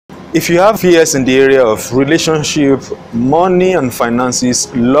If you have fears in the area of relationship, money and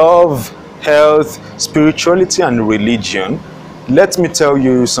finances, love, health, spirituality and religion, let me tell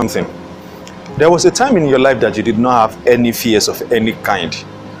you something. There was a time in your life that you did not have any fears of any kind.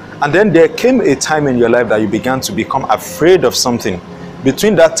 And then there came a time in your life that you began to become afraid of something.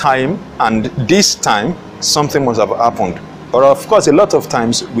 Between that time and this time, something must have happened. Or of course, a lot of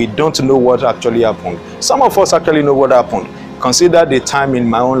times we don't know what actually happened. Some of us actually know what happened. Consider the time in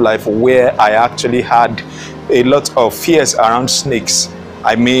my own life where I actually had a lot of fears around snakes.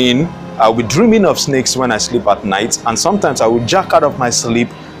 I mean, I'll be dreaming of snakes when I sleep at night, and sometimes I will jack out of my sleep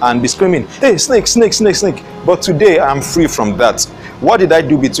and be screaming, hey, snake, snake, snake, snake. But today I'm free from that. What did I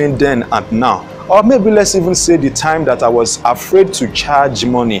do between then and now? Or maybe let's even say the time that I was afraid to charge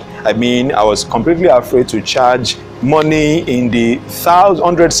money. I mean, I was completely afraid to charge money in the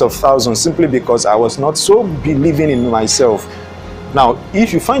hundreds of thousands simply because I was not so believing in myself. Now,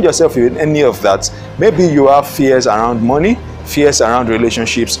 if you find yourself in any of that, maybe you have fears around money, fears around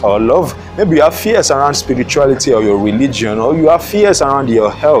relationships or love, maybe you have fears around spirituality or your religion, or you have fears around your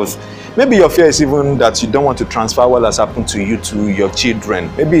health. Maybe your fear is even that you don't want to transfer what has happened to you to your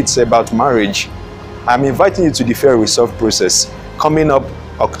children. Maybe it's about marriage. I'm inviting you to the Fear Resolve process coming up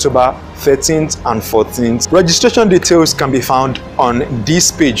October 13th and 14th. Registration details can be found on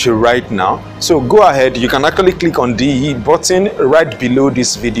this page right now. So go ahead, you can actually click on the button right below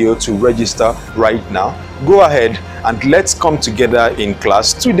this video to register right now. Go ahead and let's come together in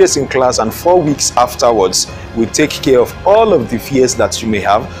class, 2 days in class and 4 weeks afterwards. We take care of all of the fears that you may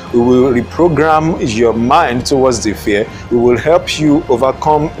have. We will reprogram your mind towards the fear. We will help you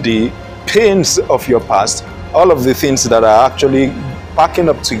overcome the pains of your past, all of the things that are actually packing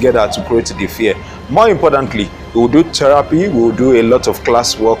up together to create the fear. More importantly, we will do therapy, we will do a lot of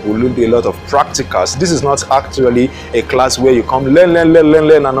classwork, we will do a lot of practicals. This is not actually a class where you come learn and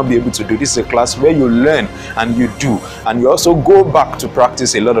not be able to do. This is a class where you learn and you do, and you also go back to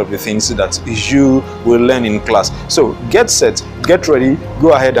practice a lot of the things that you will learn in class. So get set, get ready,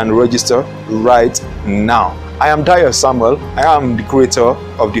 go ahead and register right now. I am Dayo Samuel. I am the creator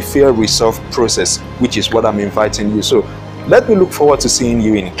of the Fear Resolve process, which is what I'm inviting you. So let me look forward to seeing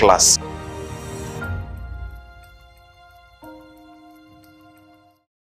you in class.